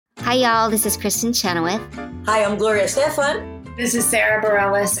Hi, y'all. This is Kristen Chenoweth. Hi, I'm Gloria Stefan. This is Sarah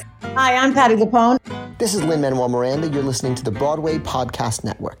Bareilles. Hi, I'm Patty Lapone. This is Lin-Manuel Miranda. You're listening to the Broadway Podcast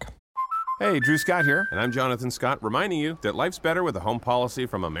Network. Hey, Drew Scott here, and I'm Jonathan Scott, reminding you that life's better with a home policy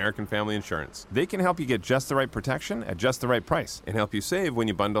from American Family Insurance. They can help you get just the right protection at just the right price and help you save when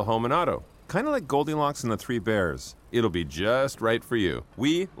you bundle home and auto. Kind of like Goldilocks and the Three Bears. It'll be just right for you.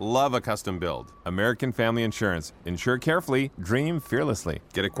 We love a custom build. American Family Insurance. Insure carefully, dream fearlessly.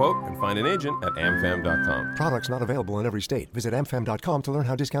 Get a quote and find an agent at amfam.com. Products not available in every state. Visit amfam.com to learn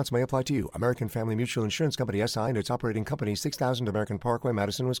how discounts may apply to you. American Family Mutual Insurance Company, SI, and its operating company, 6000 American Parkway,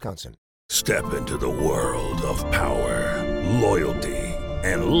 Madison, Wisconsin. Step into the world of power, loyalty,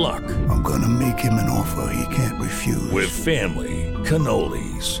 and luck. I'm gonna make him an offer he can't refuse. With family,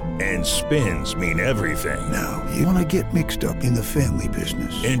 cannolis, and spins mean everything. Now, you wanna get mixed up in the family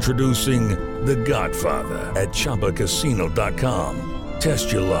business. Introducing The Godfather at ChumbaCasino.com.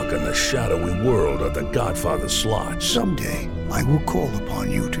 Test your luck in the shadowy world of The Godfather slot. Someday, I will call upon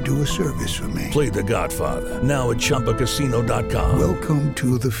you to do a service for me. Play The Godfather, now at ChumbaCasino.com. Welcome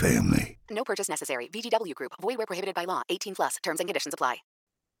to the family. No purchase necessary. VGW Group. Void where prohibited by law. 18+. Terms and conditions apply.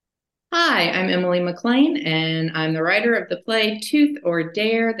 Hi, I'm Emily McClain, and I'm the writer of the play Tooth or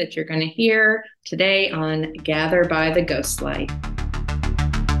Dare that you're going to hear today on Gather by the Ghostlight.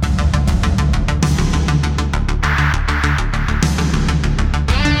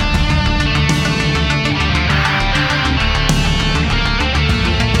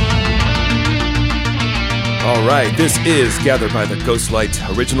 All right, this is Gather by the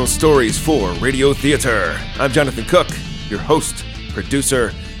Ghostlight, original stories for radio theater. I'm Jonathan Cook, your host,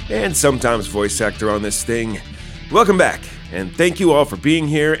 producer, and sometimes voice actor on this thing. Welcome back, and thank you all for being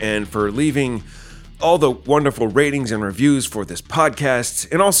here and for leaving all the wonderful ratings and reviews for this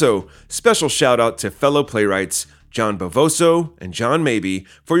podcast. And also, special shout out to fellow playwrights John Bovoso and John Mabey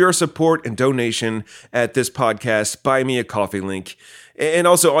for your support and donation at this podcast Buy Me a Coffee link. And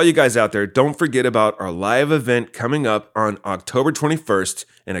also, all you guys out there, don't forget about our live event coming up on October 21st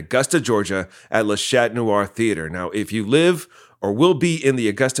in Augusta, Georgia at Le Chat Noir Theater. Now, if you live or will be in the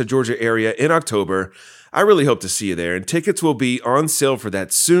Augusta, Georgia area in October, I really hope to see you there. And tickets will be on sale for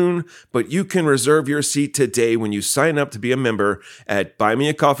that soon, but you can reserve your seat today when you sign up to be a member at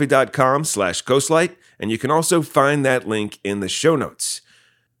buymeacoffee.com/ghostlight. And you can also find that link in the show notes.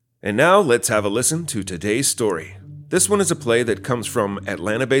 And now let's have a listen to today's story. This one is a play that comes from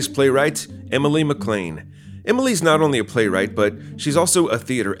Atlanta-based playwright Emily McClain. Emily's not only a playwright, but she's also a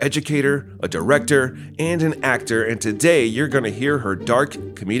theater educator, a director, and an actor, and today you're going to hear her dark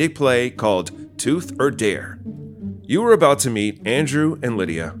comedic play called Tooth or Dare. You are about to meet Andrew and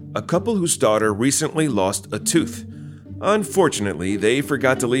Lydia, a couple whose daughter recently lost a tooth. Unfortunately, they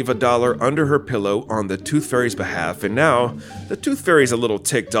forgot to leave $1 under her pillow on the Tooth Fairy's behalf, and now the Tooth Fairy's a little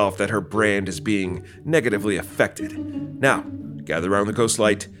ticked off that her brand is being negatively affected. Now, gather around the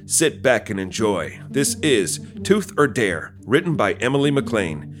Ghostlight, sit back and enjoy. This is Tooth or Dare, written by Emily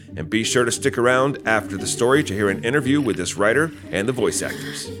McClain, and be sure to stick around after the story to hear an interview with this writer and the voice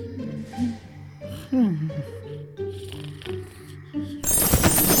actors.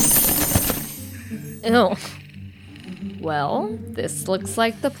 Oh. Well, this looks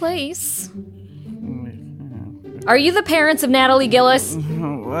like the place. Are you the parents of Natalie Gillis?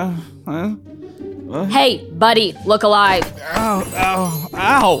 What? Hey, buddy, look alive.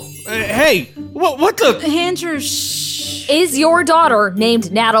 Ow. Hey, what the? Andrew, shh. Is your daughter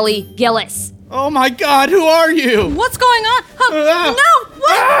named Natalie Gillis? Oh my God, who are you? What's going on? No,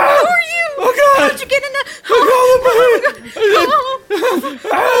 what? Who are you? Oh God. How'd you get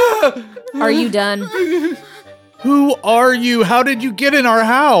in Are you done? Who are you? How did you get in our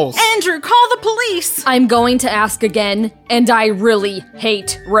house? Andrew, call the police! I'm going to ask again, and I really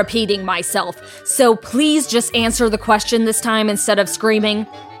hate repeating myself. So please just answer the question this time instead of screaming.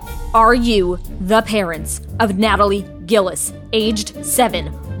 Are you the parents of Natalie Gillis, aged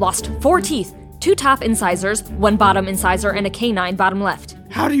 7, lost 4 teeth, 2 top incisors, 1 bottom incisor, and a canine bottom left?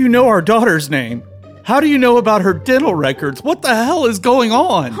 How do you know our daughter's name? How do you know about her dental records? What the hell is going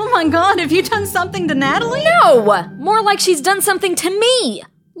on? Oh my God, have you done something to Natalie? No! More like she's done something to me!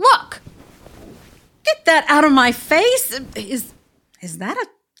 Look! Get that out of my face! Is that a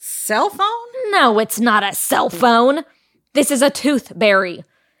cell phone? No, it's not a cell phone. This is a toothberry.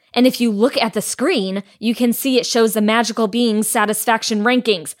 And if you look at the screen, you can see it shows the magical being's satisfaction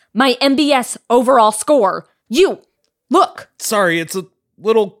rankings. My MBS overall score. You! Look! Sorry, it's a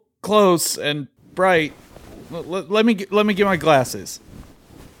little close and bright. Let me get my glasses.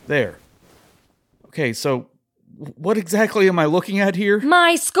 There. Okay, so what exactly am I looking at here?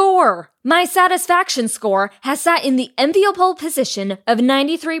 My score! My satisfaction score has sat in the enviable position of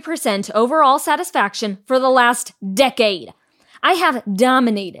 93% overall satisfaction for the last decade. I have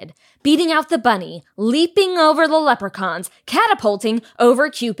dominated, beating out the bunny, leaping over the leprechauns, catapulting over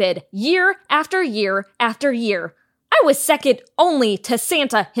Cupid, year after year after year. I was second only to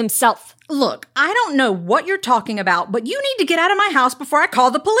Santa himself. Look, I don't know what you're talking about, but you need to get out of my house before I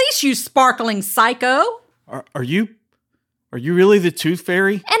call the police, you sparkling psycho. Are you really the Tooth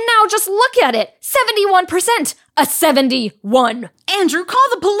Fairy? And now just look at it. 71%. A 71. Andrew, call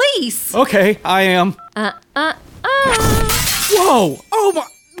the police. Okay, I am. Whoa! Oh my!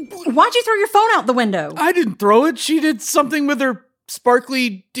 Why'd you throw your phone out the window? I didn't throw it. She did something with her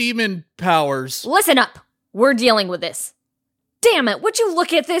sparkly demon powers. Listen up. We're dealing with this. Damn it, would you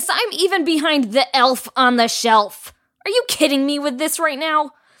look at this? I'm even behind the elf on the shelf. Are you kidding me with this right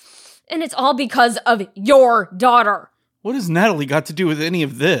now? And it's all because of your daughter. What has Natalie got to do with any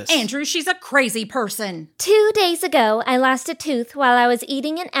of this? Andrew, she's a crazy person. 2 days ago, I lost a tooth while I was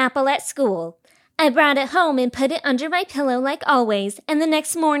eating an apple at school. I brought it home and put it under my pillow like always, and the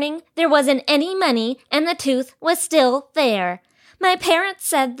next morning, there wasn't any money, and the tooth was still there. My parents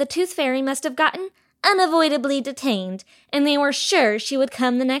said the Tooth Fairy must have gotten unavoidably detained, and they were sure she would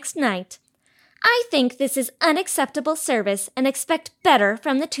come the next night. I think this is unacceptable service and expect better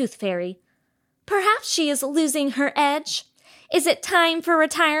from the Tooth Fairy. Perhaps she is losing her edge. Is it time for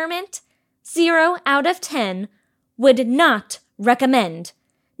retirement? 0 out of 10. Would not recommend.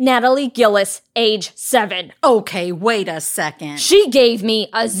 Natalie Gillis, age 7. Okay, wait a second. She gave me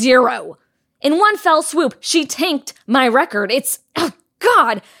a 0. In one fell swoop, she tanked my record. It's, oh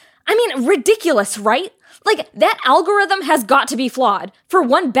God, I mean, ridiculous, right? Like, that algorithm has got to be flawed for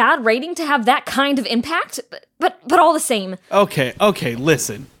one bad rating to have that kind of impact, but all the same. Okay,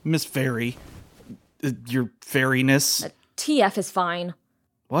 listen, Miss Fairy. Your fairiness. TF is fine.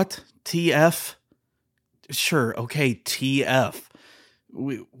 What? TF? Sure, okay, TF.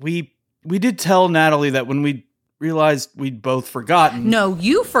 We did tell Natalie that when we realized we'd both forgotten. No,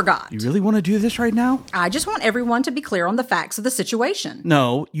 you forgot. You really want to do this right now? I just want everyone to be clear on the facts of the situation.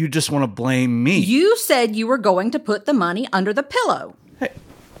 No, you just want to blame me. You said you were going to put the money under the pillow.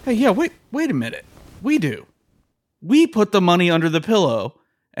 Hey, yeah, wait a minute. We do. We put the money under the pillow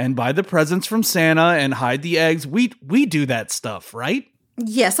and buy the presents from Santa and hide the eggs. We do that stuff, right?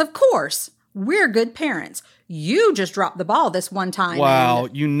 Yes, of course. We're good parents. You just dropped the ball this one time. Wow,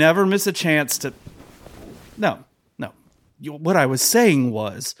 you never miss a chance to... No. What I was saying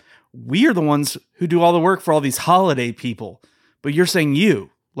was, we're the ones who do all the work for all these holiday people. But you're saying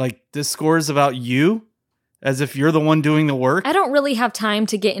you. Like, this score is about you? As if you're the one doing the work? I don't really have time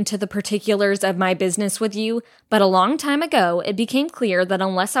to get into the particulars of my business with you, but a long time ago, it became clear that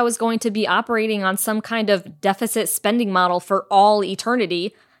unless I was going to be operating on some kind of deficit spending model for all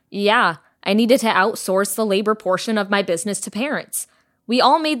eternity, yeah, I needed to outsource the labor portion of my business to parents. We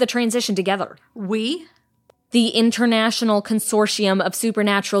all made the transition together. We? The International Consortium of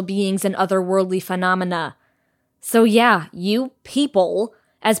Supernatural Beings and Otherworldly Phenomena. So yeah, you people,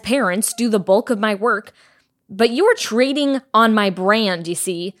 as parents, do the bulk of my work, but you're trading on my brand, you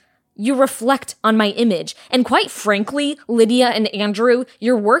see. You reflect on my image. And quite frankly, Lydia and Andrew,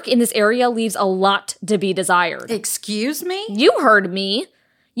 your work in this area leaves a lot to be desired. Excuse me? You heard me.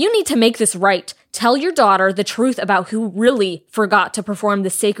 You need to make this right. Tell your daughter the truth about who really forgot to perform the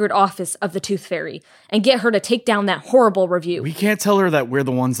sacred office of the Tooth Fairy and get her to take down that horrible review. We can't tell her that we're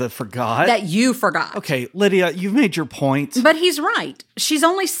the ones that forgot. That you forgot. Okay, Lydia, you've made your point. But he's right. She's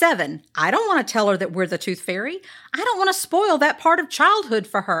only 7. I don't want to tell her that we're the Tooth Fairy. I don't want to spoil that part of childhood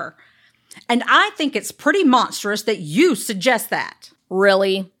for her. And I think it's pretty monstrous that you suggest that.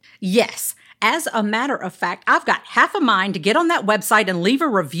 Really? Yes. As a matter of fact, I've got half a mind to get on that website and leave a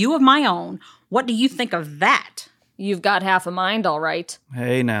review of my own. What do you think of that? You've got half a mind, all right.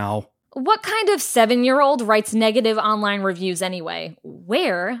 Hey, now. What kind of 7-year-old writes negative online reviews anyway?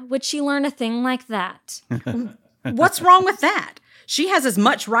 Where would she learn a thing like that? What's wrong with that? She has as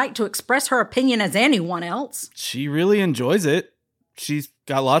much right to express her opinion as anyone else. She really enjoys it. She's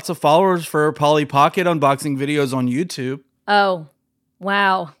got lots of followers for her Polly Pocket unboxing videos on YouTube. Oh,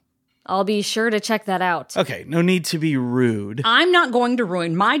 wow. I'll be sure to check that out. Okay, no need to be rude. I'm not going to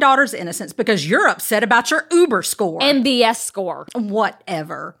ruin my daughter's innocence because you're upset about your Uber score. MBS score.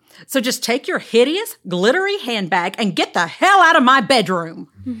 Whatever. So just take your hideous, glittery handbag and get the hell out of my bedroom.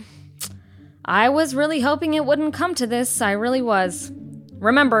 I was really hoping it wouldn't come to this. I really was.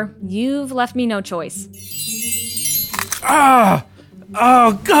 Remember, you've left me no choice.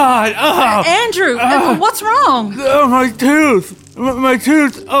 Oh, God. Oh. Andrew, what's wrong? Oh, my tooth. My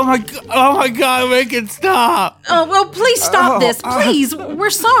tooth. Oh, my God. Make it stop. Oh, well, please stop this. Please. We're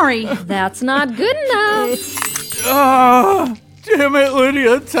sorry. That's not good enough. Oh, damn it,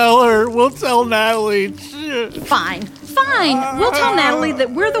 Lydia. Tell her. We'll tell Natalie. Fine. We'll tell Natalie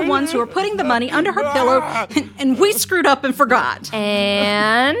that we're the ones who are putting the money under her pillow and we screwed up and forgot.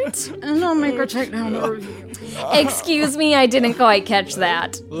 And I'll make her take down the review. Excuse me, I didn't quite catch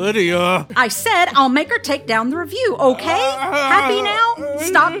that. Lydia. I said I'll make her take down the review, okay? Happy now?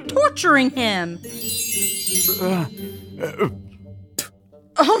 Stop torturing him.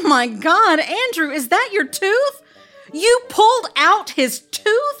 Oh my God, Andrew, is that your tooth? You pulled out his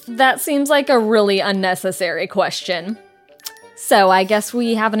tooth? That seems like a really unnecessary question. So I guess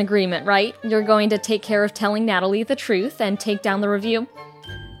we have an agreement, right? You're going to take care of telling Natalie the truth and take down the review?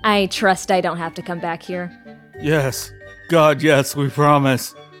 I trust I don't have to come back here. Yes. God, yes, we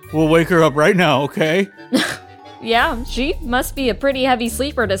promise. We'll wake her up right now, okay? Yeah, she must be a pretty heavy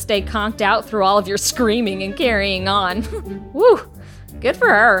sleeper to stay conked out through all of your screaming and carrying on. Woo, good for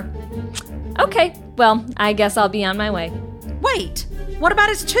her. Okay, well, I guess I'll be on my way. Wait, what about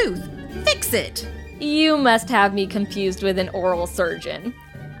his tooth? Fix it. You must have me confused with an oral surgeon.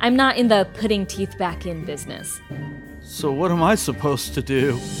 I'm not in the putting teeth back in business. So what am I supposed to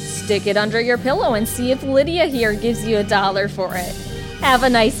do? Stick it under your pillow and see if Lydia here gives you $1 for it. Have a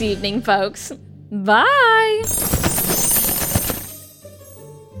nice evening, folks. Bye!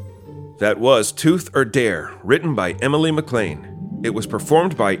 That was Tooth or Dare, written by Emily McClain. It was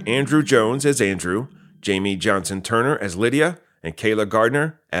performed by Andrew Jones as Andrew, Jamie Johnson Turner as Lydia, and Kayla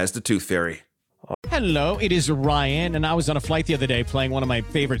Gardner as the Tooth Fairy. Hello, it is Ryan, and I was on a flight the other day playing one of my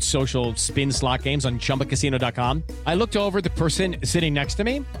favorite social spin slot games on ChumbaCasino.com. I looked over at the person sitting next to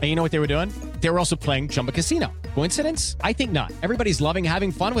me, and you know what they were doing? They were also playing Chumba Casino. Coincidence? I think not. Everybody's loving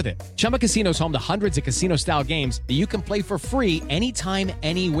having fun with it. Chumba Casino is home to hundreds of casino-style games that you can play for free anytime,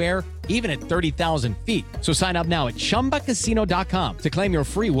 anywhere, even at 30,000 feet. So sign up now at ChumbaCasino.com to claim your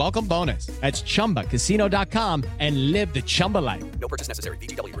free welcome bonus. That's ChumbaCasino.com and live the Chumba life. No purchase necessary.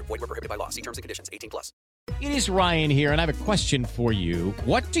 VGW. Void where prohibited by law. See terms and conditions. 18+. It is Ryan here, and I have a question for you.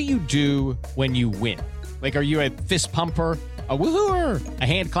 What do you do when you win? Like, are you a fist pumper, a woohooer, a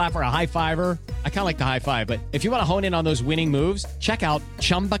hand clapper, a high fiver? I kind of like the high five, but if you want to hone in on those winning moves, check out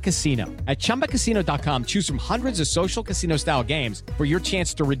Chumba Casino. At ChumbaCasino.com, choose from hundreds of social casino-style games for your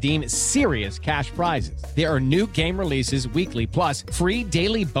chance to redeem serious cash prizes. There are new game releases weekly, plus free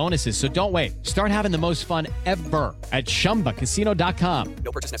daily bonuses, so don't wait. Start having the most fun ever at ChumbaCasino.com.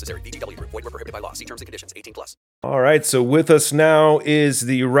 No purchase necessary. VGW. Void where prohibited by law. See terms and conditions. 18+. All right, so with us now is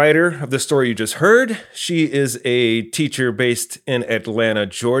the writer of the story you just heard. She is a teacher based in Atlanta,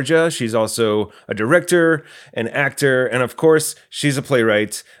 Georgia. She's also a director, an actor, and of course, she's a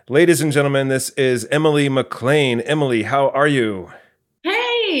playwright. Ladies and gentlemen, this is Emily McClain. Emily, how are you?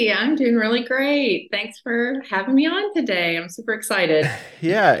 Hey, I'm doing really great. Thanks for having me on today. I'm super excited.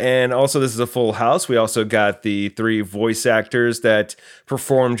 Yeah, and also this is a full house. We also got the 3 voice actors that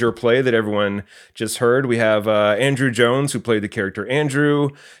performed your play that everyone just heard. We have Andrew Jones, who played the character Andrew,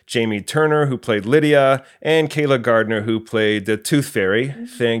 Jamie Turner, who played Lydia, and Kayla Gardner, who played the Tooth Fairy.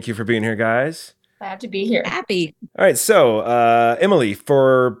 Thank you for being here, guys. Glad to be here. Happy. All right, so Emily,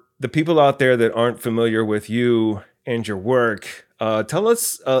 for the people out there that aren't familiar with you and your work, tell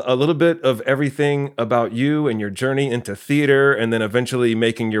us a little bit of everything about you and your journey into theater and then eventually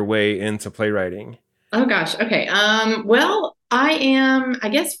making your way into playwriting. Oh, gosh. Okay. Well, I am, I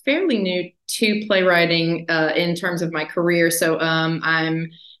guess, fairly new to playwriting in terms of my career. So I'm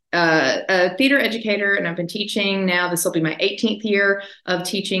a theater educator, and I've been teaching now. This will be my 18th year of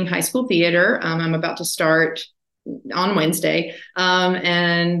teaching high school theater. I'm about to start on Wednesday.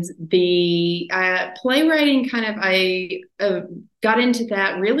 And the playwriting I got into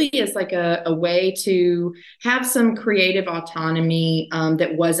that really as like a way to have some creative autonomy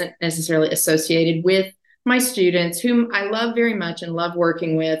that wasn't necessarily associated with my students, whom I love very much and love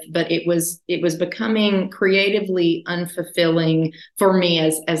working with, but it was becoming creatively unfulfilling for me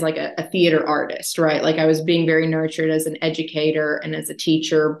as like a theater artist, right? Like I was being very nurtured as an educator and as a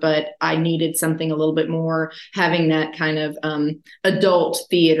teacher, but I needed something a little bit more, having that kind of adult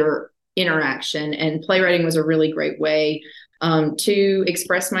theater interaction, and playwriting was a really great way to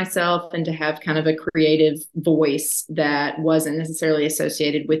express myself and to have kind of a creative voice that wasn't necessarily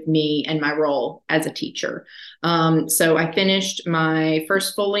associated with me and my role as a teacher. So I finished my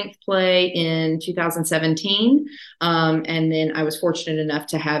first full-length play in 2017, and then I was fortunate enough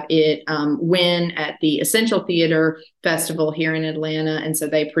to have it win at the Essential Theater festival here in Atlanta. And so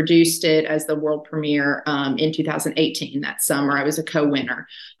they produced it as the world premiere in 2018. That summer, I was a co-winner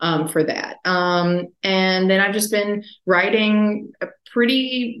for that. And then I've just been writing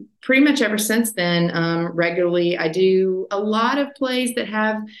pretty much ever since then, regularly. I do a lot of plays that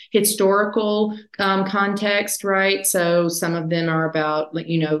have historical context, right? So some of them are about, like,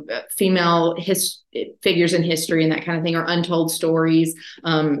 female figures in history and that kind of thing, or untold stories,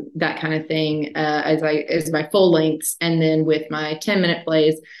 that kind of thing, as my full lengths. And then with my 10-minute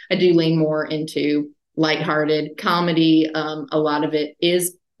plays, I do lean more into lighthearted comedy. A lot of it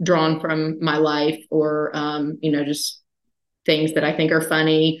is drawn from my life, or just things that I think are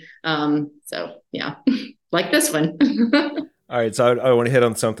funny. So yeah, like this one. All right, so I want to hit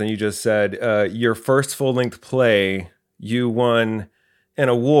on something you just said. Your first full-length play, you won an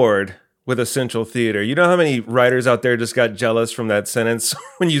award with Essential Theater. You know how many writers out there just got jealous from that sentence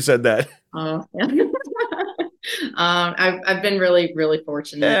when you said that? Oh, yeah. I've been really, really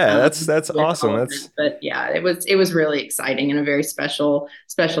fortunate. Yeah, that's awesome. But yeah, it was really exciting and a very special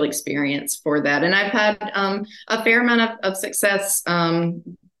experience for that. And I've had a fair amount of success,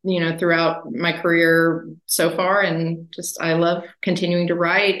 throughout my career so far. And just, I love continuing to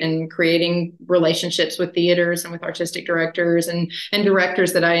write and creating relationships with theaters and with artistic directors and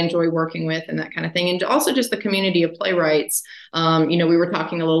directors that I enjoy working with and that kind of thing. And also just the community of playwrights. We were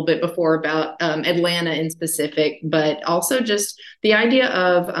talking a little bit before about Atlanta in specific, but also just the idea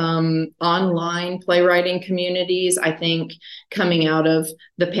of online playwriting communities. I think coming out of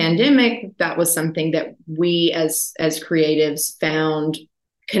the pandemic, that was something that we as creatives found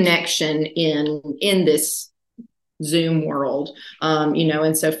connection in this Zoom world,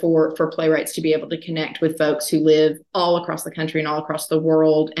 and so for playwrights to be able to connect with folks who live all across the country and all across the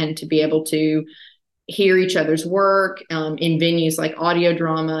world, and to be able to hear each other's work in venues like audio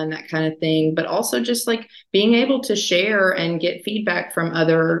drama and that kind of thing, but also just like being able to share and get feedback from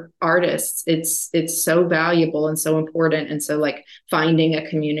other artists. It's so valuable and so important. And so, like, finding a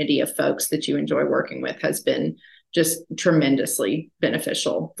community of folks that you enjoy working with has been just tremendously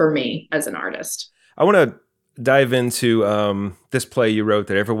beneficial for me as an artist. I want to dive into this play you wrote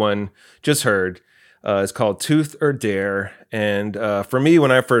that everyone just heard. It's called Tooth or Dare. And for me,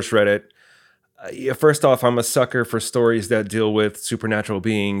 when I first read it, first off, I'm a sucker for stories that deal with supernatural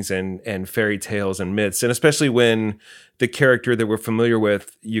beings and fairy tales and myths. And especially when the character that we're familiar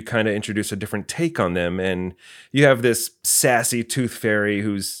with, you kind of introduce a different take on them. And you have this sassy tooth fairy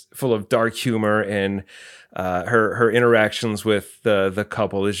who's full of dark humor, and her interactions with the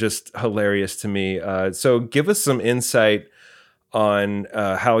couple is just hilarious to me. So give us some insight on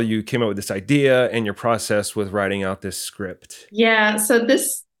how you came up with this idea and your process with writing out this script. Yeah, so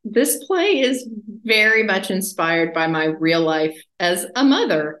this play is very much inspired by my real life as a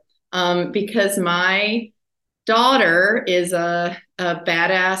mother, because my daughter is a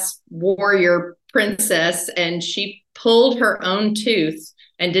badass warrior princess, and she pulled her own tooth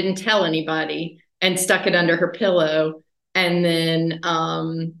and didn't tell anybody and stuck it under her pillow. And then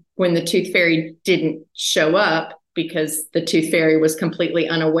when the tooth fairy didn't show up, because the tooth fairy was completely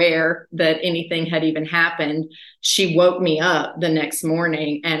unaware that anything had even happened, she woke me up the next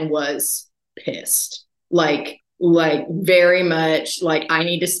morning and was pissed. Like very much like, I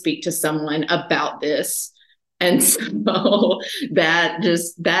need to speak to someone about this. And so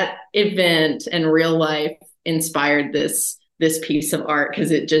that event in real life inspired this piece of art,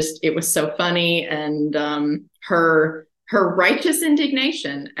 because it was so funny. And her righteous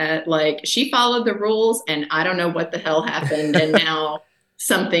indignation at, like, she followed the rules and I don't know what the hell happened. And now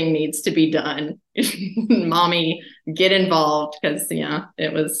something needs to be done. Mommy, get involved. Because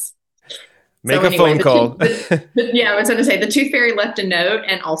it was. Make a phone call. I was going to say the tooth fairy left a note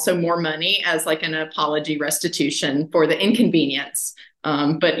and also more money as like an apology restitution for the inconvenience.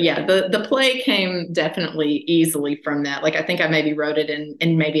 But yeah, the play came definitely easily from that. Like, I think I maybe wrote it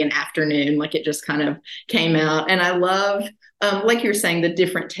in maybe an afternoon, like it just kind of came out. And I love, like you're saying, the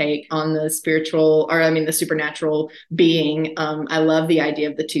different take on the the supernatural being. I love the idea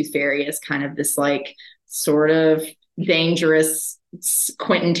of the tooth fairy as kind of this like sort of dangerous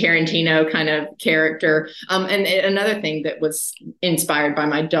Quentin Tarantino kind of character. And another thing that was inspired by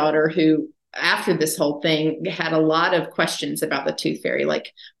my daughter, who after this whole thing had a lot of questions about the tooth fairy.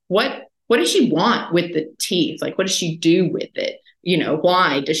 Like, what does she want with the teeth? Like, what does she do with it?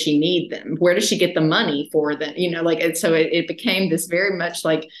 Why does she need them? Where does she get the money for them? And so it became this very much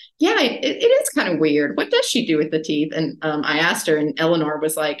like, it is kind of weird. What does she do with the teeth? And I asked her, and Eleanor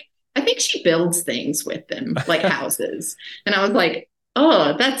was like, I think she builds things with them, like houses. And I was like,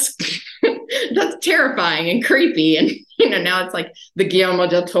 oh, that's terrifying and creepy. And now it's like the Guillermo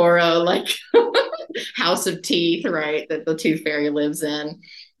del Toro, like house of teeth, right? That the tooth fairy lives in.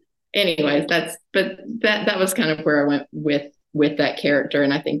 Anyways, that was kind of where I went with that character.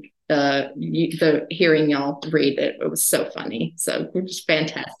 And I think the hearing y'all read it, it was so funny. So it was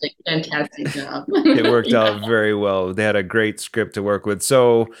fantastic job. It worked out very well. They had a great script to work with.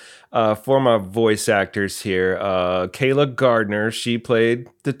 So for my voice actors here, Kayla Gardner, she played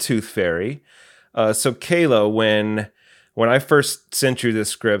the Tooth Fairy. So Kayla, when I first sent you this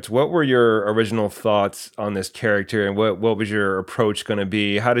script, what were your original thoughts on this character, and what was your approach going to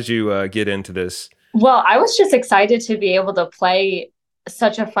be? How did you get into this? Well, I was just excited to be able to play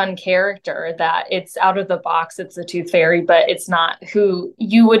such a fun character that it's out of the box. It's the Tooth Fairy, but it's not who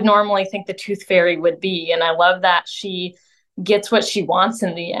you would normally think the Tooth Fairy would be. And I love that she gets what she wants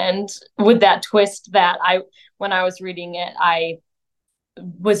in the end with that twist that when I was reading it, I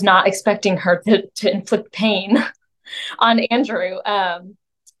was not expecting her to inflict pain on Andrew.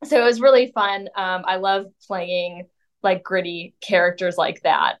 So it was really fun. I love playing like gritty characters like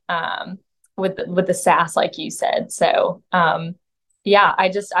that with the sass, like you said. So yeah,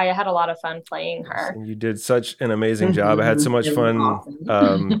 I had a lot of fun playing her. You did such an amazing job. I had so much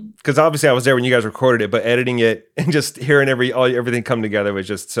fun because obviously I was there when you guys recorded it, but editing it and just hearing everything come together was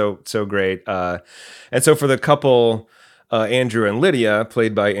just so great. And so for the couple, Andrew and Lydia,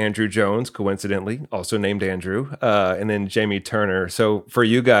 played by Andrew Jones, coincidentally, also named Andrew, and then Jamie Turner. So for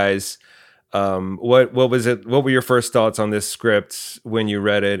you guys, what was it? What were your first thoughts on this script when you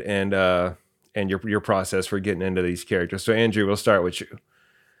read it, and your process for getting into these characters? So Andrew, we'll start with you.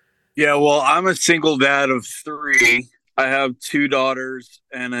 Yeah, well, I'm a single dad of 3. I have 2 daughters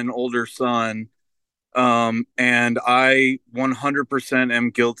and an older son, and I 100% am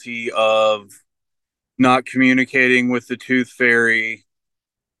guilty of not communicating with the Tooth Fairy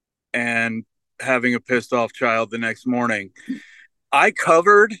and having a pissed off child the next morning. I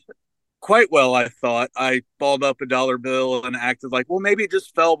covered quite well, I thought. I balled up a dollar bill and acted like, well, maybe it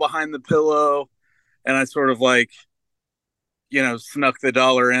just fell behind the pillow. And I sort of like, snuck the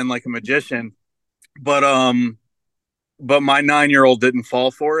dollar in like a magician. But my 9-year-old didn't fall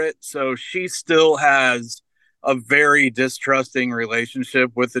for it. So she still has a very distrusting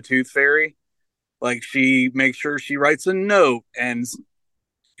relationship with the Tooth Fairy. Like, she makes sure she writes a note and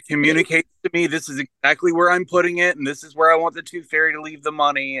communicates to me, this is exactly where I'm putting it, and this is where I want the Tooth Fairy to leave the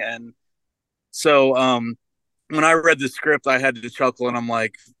money. And so when I read the script, I had to chuckle, and I'm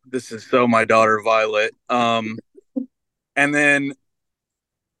like, this is so my daughter Violet. And then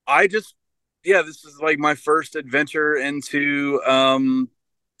this is like my first adventure into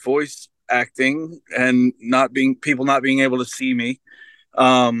voice acting and people not being able to see me,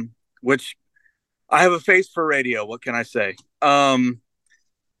 which I have a face for radio. What can I say? And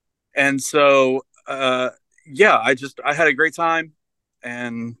so, I had a great time,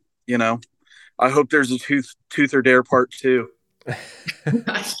 and, I hope there's a Tooth or Dare part 2.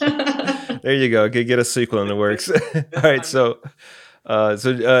 There you go. Get a sequel in the works. All right. So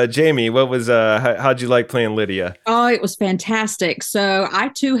Jamie, what was, how'd you like playing Lydia? Oh, it was fantastic. So I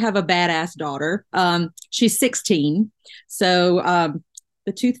too have a badass daughter. She's 16. So,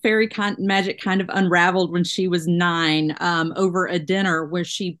 the Tooth Fairy magic kind of unraveled when she was 9 over a dinner where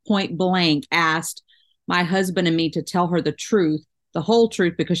she point blank asked my husband and me to tell her the truth, the whole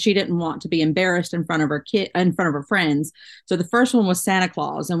truth, because she didn't want to be embarrassed in front of her friends. So the first one was Santa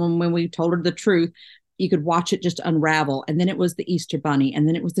Claus. And when we told her the truth, you could watch it just unravel. And then it was the Easter Bunny. And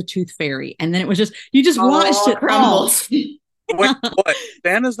then it was the Tooth Fairy. And then it was just, you just watched it crumbles. Wait, what?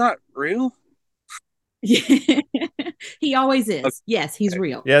 Santa's not real? He always is. Okay. Yes, he's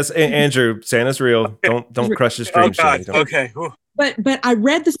real. Yes, Andrew, Santa's real. Don't crush his dreams. Okay. But I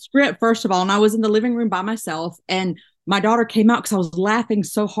read the script first of all, and I was in the living room by myself, and my daughter came out because I was laughing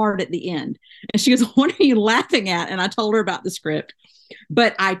so hard at the end. And she goes, "What are you laughing at?" And I told her about the script.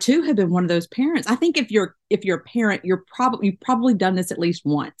 But I too have been one of those parents. I think if you're a parent, you've probably done this at least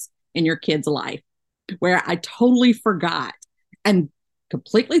once in your kid's life, where I totally forgot and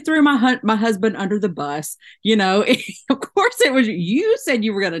completely threw my husband under the bus. Of course it was you said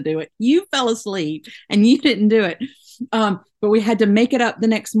you were going to do it. You fell asleep and you didn't do it. But we had to make it up the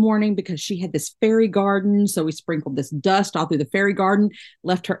next morning because she had this fairy garden. So we sprinkled this dust all through the fairy garden,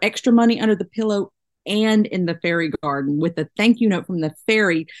 left her extra money under the pillow and in the fairy garden with a thank you note from the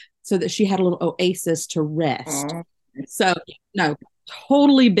fairy so that she had a little oasis to rest. Aww. So,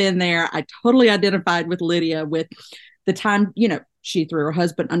 totally been there. I totally identified with Lydia with the time, she threw her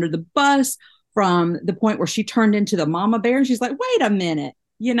husband under the bus from the point where she turned into the mama bear. And she's like, wait a minute.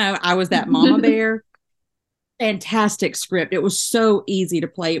 I was that mama bear. Fantastic script. It was so easy to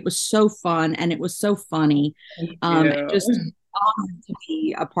play. It was so fun. And it was so funny. honored to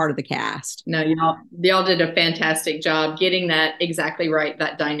be a part of the cast. No, y'all did a fantastic job getting that exactly right.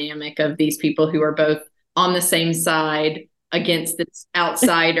 That dynamic of these people who are both on the same side against this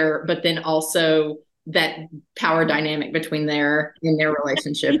outsider, but then also that power dynamic between their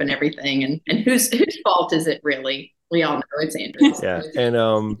relationship and everything. And whose fault is it really? We all know it's Andrew's. Yeah, and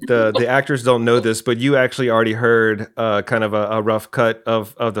the actors don't know this, but you actually already heard kind of a rough cut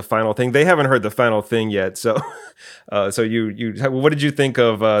of the final thing. They haven't heard the final thing yet, so you what did you think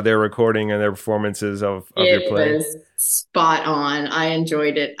of their recording and their performances of your play? It was spot on. I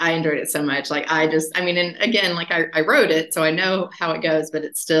enjoyed it. I enjoyed it so much. Like and again, like I wrote it, so I know how it goes, but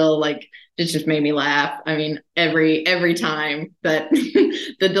it's still like it just made me laugh. I mean, every time that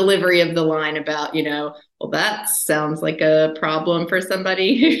the delivery of the line about, well, that sounds like a problem for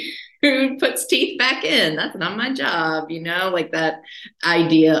somebody who puts teeth back in. That's not my job, like that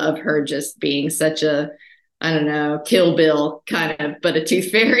idea of her just being such a, I don't know, Kill Bill kind of, but a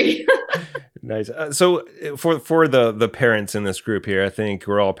tooth fairy. Nice. So for the parents in this group here, I think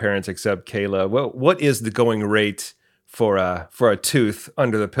we're all parents except Kayla. Well, what is the going rate for a tooth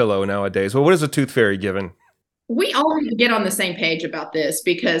under the pillow nowadays? Well, what is a tooth fairy given? We all need to get on the same page about this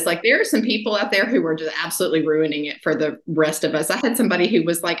because like there are some people out there who are just absolutely ruining it for the rest of us. I had somebody who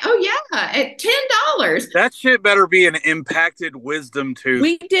was like, oh yeah, at $10. That shit better be an impacted wisdom tooth.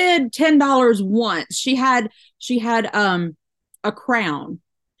 We did $10 once. She had a crown,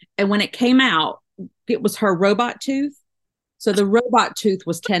 and when it came out, it was her robot tooth. So the robot tooth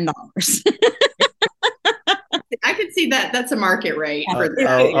was $10. I could see that. That's a market rate.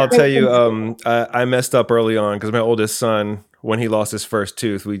 I'll tell you, I messed up early on because my oldest son, when he lost his first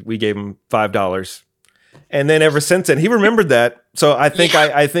tooth, we gave him $5. And then ever since then, he remembered that. So I think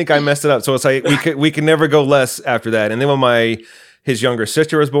I messed it up. So it's like we could never go less after that. And then when his younger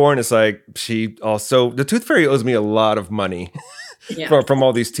sister was born, it's like the tooth fairy owes me a lot of money from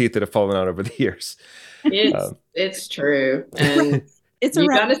all these teeth that have fallen out over the years. It's true. And you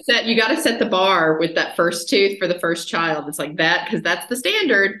gotta set the bar with that first tooth for the first child. It's like that because that's the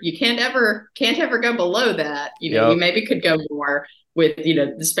standard. You can't ever go below that. You maybe could go more with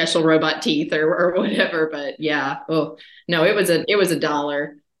the special robot teeth or whatever. But yeah, oh no, it was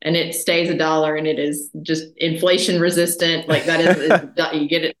 $1 and it stays $1 and it is just inflation resistant. Like that is you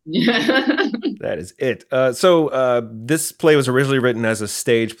get it. That is it. So this play was originally written as a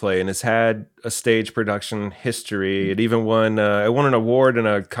stage play and it's had a stage production history. It even won an award in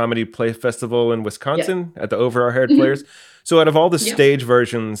a comedy play festival in Wisconsin at the Over Our Head Players. So out of all the stage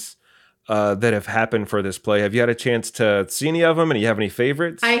versions that have happened for this play, have you had a chance to see any of them and do you have any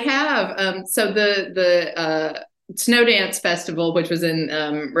favorites? I have. So the Snow Dance Festival, which was in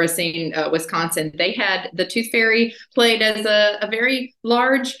Racine, Wisconsin, they had the Tooth Fairy played as a very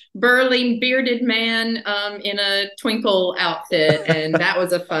large, burly, bearded man in a twinkle outfit, and that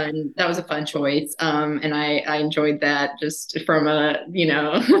was a fun choice. And I enjoyed that just from a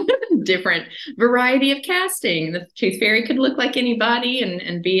different variety of casting. The Tooth Fairy could look like anybody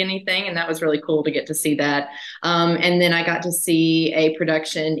and be anything, and that was really cool to get to see that. And then I got to see a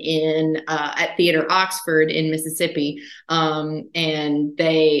production at Theater Oxford in Mississippi. And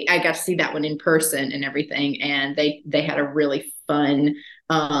I got to see that one in person and everything. And they had a really fun,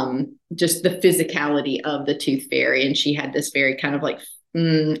 just the physicality of the Tooth Fairy. And she had this very kind of like,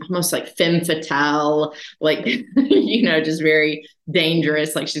 almost like femme fatale, like, just very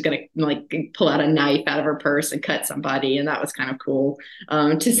dangerous. Like she's going to like pull out a knife out of her purse and cut somebody. And that was kind of cool,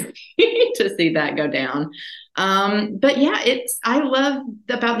 to see that go down. But yeah, I love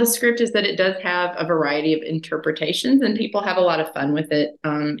about the script is that it does have a variety of interpretations and people have a lot of fun with it,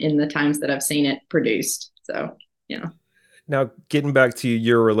 in the times that I've seen it produced. So, Now, getting back to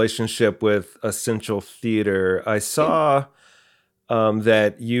your relationship with Essential Theater, I saw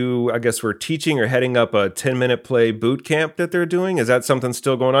that you, I guess, were teaching or heading up a 10-minute play boot camp that they're doing. Is that something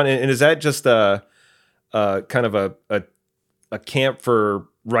still going on? And is that just a kind of a camp for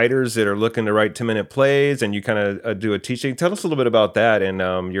writers that are looking to write 10-minute plays and you kind of do a teaching? Tell us a little bit about that and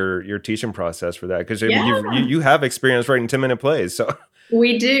your teaching process for that. Because you have experience writing 10-minute plays. So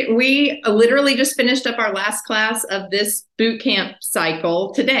we do. We literally just finished up our last class of this boot camp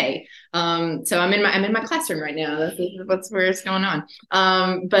cycle today. So I'm in my classroom right now. That's where it's going on.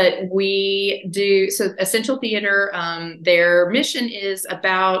 But we do, so Essential Theater, their mission is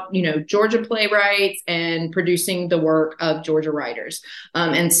about, Georgia playwrights and producing the work of Georgia writers.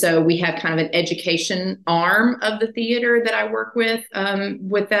 And so we have kind of an education arm of the theater that I work with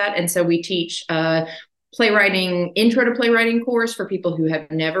that. And so we teach, playwriting, intro to playwriting course for people who have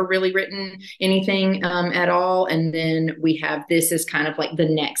never really written anything at all. And then we have this as kind of like the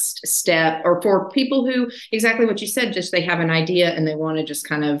next step, or for people who, exactly what you said, just they have an idea and they want to just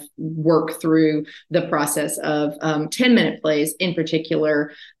kind of work through the process of 10-minute plays in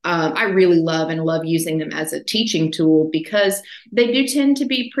particular. I really love using them as a teaching tool because they do tend to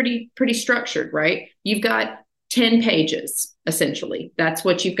be pretty structured, right? You've got 10 pages, essentially. That's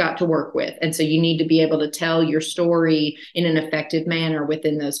what you've got to work with. And so you need to be able to tell your story in an effective manner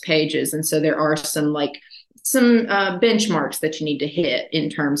within those pages. And so there are some benchmarks that you need to hit in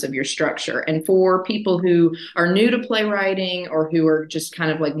terms of your structure. And for people who are new to playwriting or who are just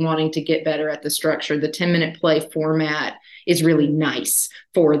kind of like wanting to get better at the structure, the 10-minute play format is really nice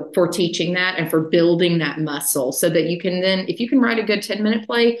for teaching that and for building that muscle, so that you can then, if you can write a good 10-minute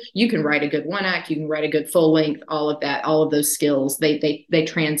play, you can write a good one act, you can write a good full length, all of those skills, they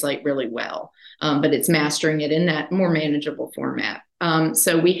translate really well. But it's mastering it in that more manageable format.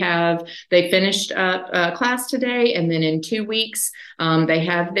 So they finished up class today, and then in 2 weeks, they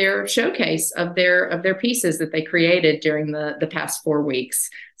have their showcase of their pieces that they created during the past 4 weeks.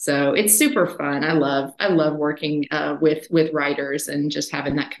 So it's super fun. I love working with writers and just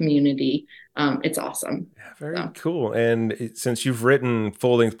having that community. It's awesome. Yeah, very cool. And since you've written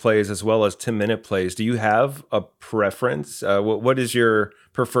full-length plays as well as 10-minute plays, do you have a preference? What is your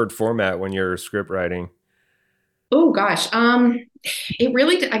preferred format when you're script writing? Oh gosh, it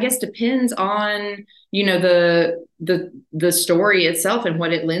really, I guess, depends on the story itself and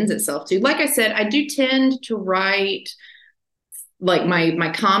what it lends itself to. Like I said, I do tend to write like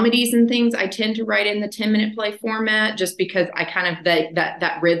my comedies and things. I tend to write in the 10-minute play format just because I kind of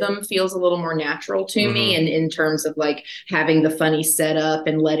that rhythm feels a little more natural to me, and in terms of like having the funny setup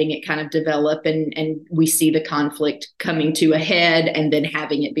and letting it kind of develop, and we see the conflict coming to a head and then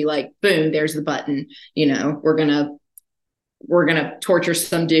having it be like, boom, there's the button, we're gonna torture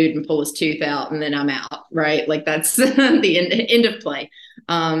some dude and pull his tooth out and then I'm out, right? Like that's the end of play.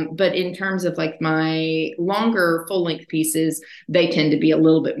 But in terms of like my longer full-length pieces, they tend to be a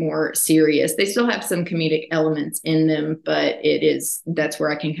little bit more serious. They still have some comedic elements in them, but that's where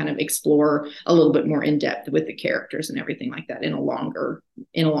I can kind of explore a little bit more in depth with the characters and everything like that in a longer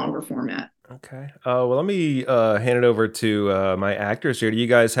format. Okay. Well, let me hand it over to my actors here. Do you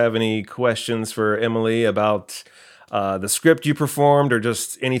guys have any questions for Emily about the script you performed, or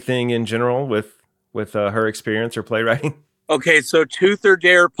just anything in general with her experience or playwriting? Okay, so Tooth or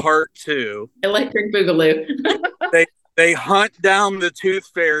Dare Part 2. Electric Boogaloo. They hunt down the Tooth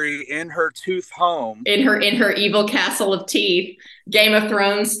Fairy in her tooth home. In her evil castle of teeth, Game of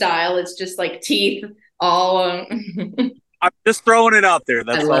Thrones style. It's just like teeth all. I'm just throwing it out there.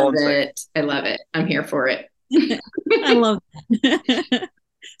 That's all I'm saying. I love it. I'm here for it. I love that.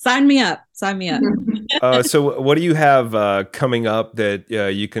 Sign me up. So what do you have coming up that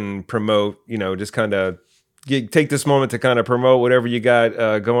you can promote, just kind of take this moment to kind of promote whatever you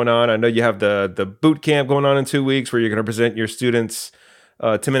got going on? I know you have the boot camp going on in 2 weeks where you're going to present your students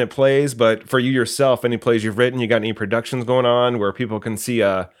 10-minute plays, but for you yourself, any plays you've written, you got any productions going on where people can see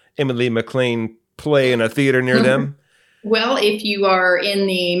Emily McClain play in a theater near them? Well, if you are in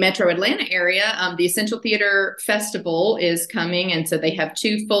the Metro Atlanta area, the Essential Theater Festival is coming, and so they have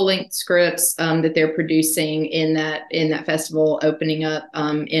 2 full-length scripts that they're producing in that festival, opening up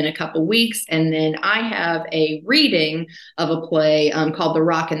in a couple weeks. And then I have a reading of a play called The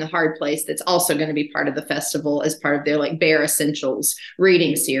Rock and the Hard Place that's also going to be part of the festival as part of their like Bare Essentials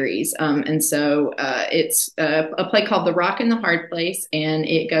reading series. And so it's a play called The Rock and the Hard Place, and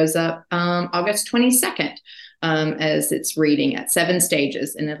it goes up August 22nd. As it's reading at 7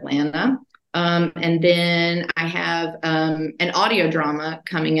 stages in Atlanta. And then I have an audio drama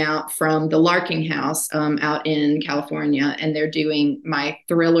coming out from the Larking House out in California, and they're doing my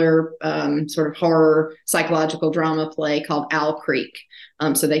thriller sort of horror psychological drama play called Owl Creek.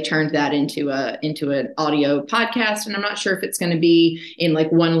 So they turned that into an audio podcast, and I'm not sure if it's going to be in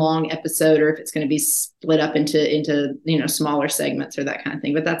like one long episode or if it's going to be split up into smaller segments or that kind of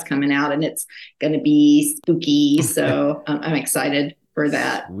thing. But that's coming out, and it's going to be spooky. So I'm excited for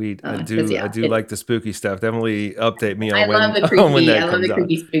that. Sweet. I do like the spooky stuff. Definitely update me on I when love the creepy. when that I love comes the out.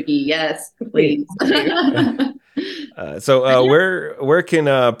 creepy spooky. Yes, please. Where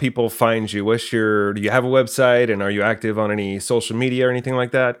can people find you? Do you have a website, and are you active on any social media or anything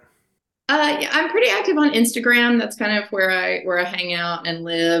like that? Yeah, I'm pretty active on Instagram. That's kind of where I hang out and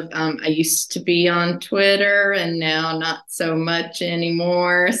live. I used to be on Twitter, and now not so much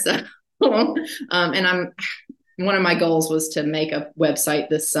anymore. So, and one of my goals was to make a website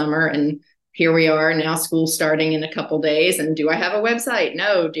this summer, and here we are now, school starting in a couple days. And do I have a website?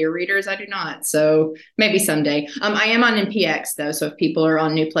 No, dear readers, I do not. So maybe someday. I am on NPX though. So if people are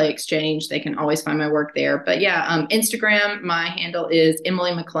on New Play Exchange, they can always find my work there. But yeah, Instagram, my handle is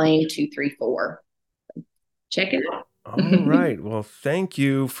Emily McClain 234. Check it out. All right. Well, thank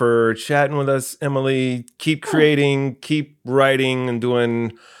you for chatting with us, Emily. Keep creating, keep writing, and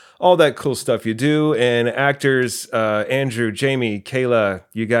doing all that cool stuff you do. And actors, Andrew, Jamie, Kayla,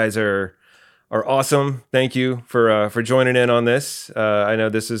 you guys are awesome. Thank you for joining in on this. I know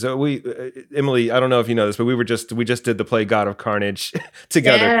this is Emily. I don't know if you know this, but we just did the play God of Carnage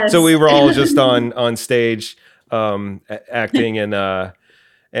together. Yes. So we were all just on stage acting, and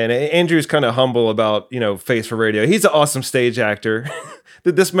Andrew's kind of humble about face for radio. He's an awesome stage actor.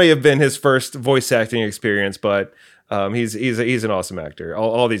 This may have been his first voice acting experience, but he's an awesome actor.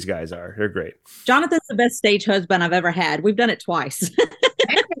 All these guys are. They're great. Jonathan's the best stage husband I've ever had. We've done it twice.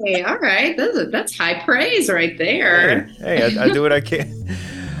 Hey, all right. That's high praise right there. Hey, I do what I can.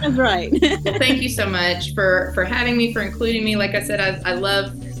 That's right. Well, thank you so much for having me, for including me. Like I said, I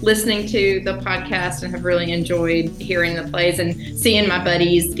love listening to the podcast and have really enjoyed hearing the plays and seeing my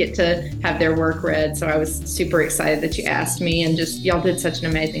buddies get to have their work read. So I was super excited that you asked me, and just y'all did such an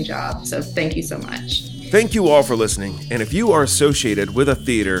amazing job. So thank you so much. Thank you all for listening. And if you are associated with a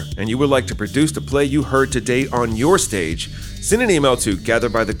theater and you would like to produce the play you heard today on your stage, send an email to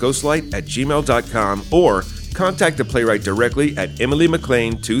gatherbytheghostlight@gmail.com or contact the playwright directly at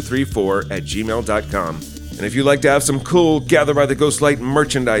emilymclain234@gmail.com. And if you'd like to have some cool Gather by the Ghostlight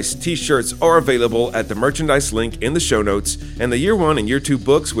merchandise, t-shirts are available at the merchandise link in the show notes, and the Year 1 and Year 2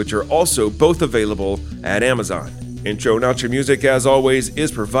 books, which are also both available at Amazon. Intro and outro music, as always,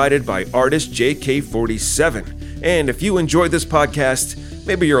 is provided by artist JK47. And if you enjoyed this podcast,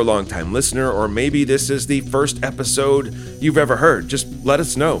 maybe you're a longtime listener, or maybe this is the first episode you've ever heard, just let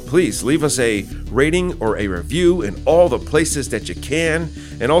us know. Please leave us a rating or a review in all the places that you can.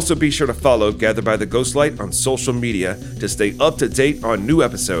 And also be sure to follow Gather by the Ghostlight on social media to stay up to date on new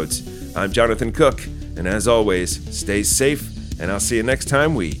episodes. I'm Jonathan Cook, and as always, stay safe, and I'll see you next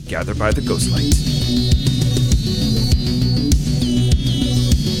time we Gather by the Ghostlight.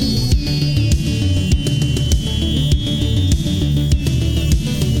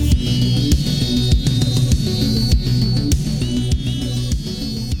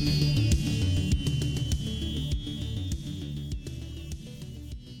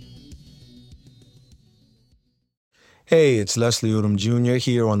 Hey, it's Leslie Odom Jr.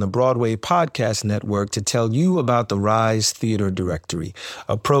 here on the Broadway Podcast Network to tell you about the Rise Theater Directory,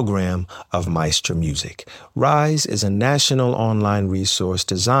 a program of Maestro Music. Rise is a national online resource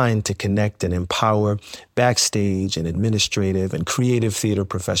designed to connect and empower backstage and administrative and creative theater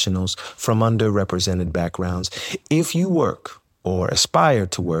professionals from underrepresented backgrounds. If you work or aspire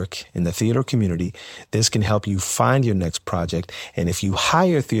to work in the theater community, this can help you find your next project. And if you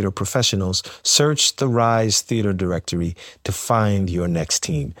hire theater professionals, search the Rise Theater Directory to find your next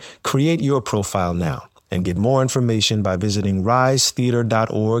team. Create your profile now and get more information by visiting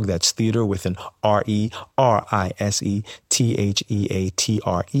risetheater.org. That's theater with an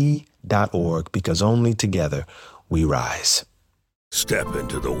RERISETHEATRE.org, because only together we rise. Step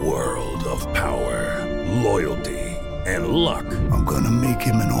into the world of power, loyalty, and luck. I'm gonna make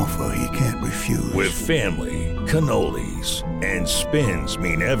him an offer he can't refuse. With family, cannolis, and spins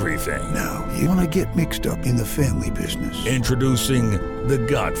mean everything. Now, you wanna get mixed up in the family business. Introducing The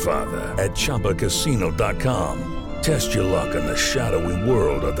Godfather at ChumbaCasino.com. Test your luck in the shadowy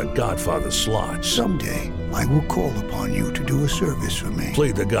world of The Godfather slot. Someday, I will call upon you to do a service for me.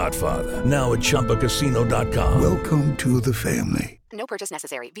 Play The Godfather now at ChumbaCasino.com. Welcome to the family. No purchase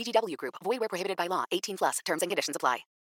necessary. VGW Group. Void where prohibited by law. 18+. Terms and conditions apply.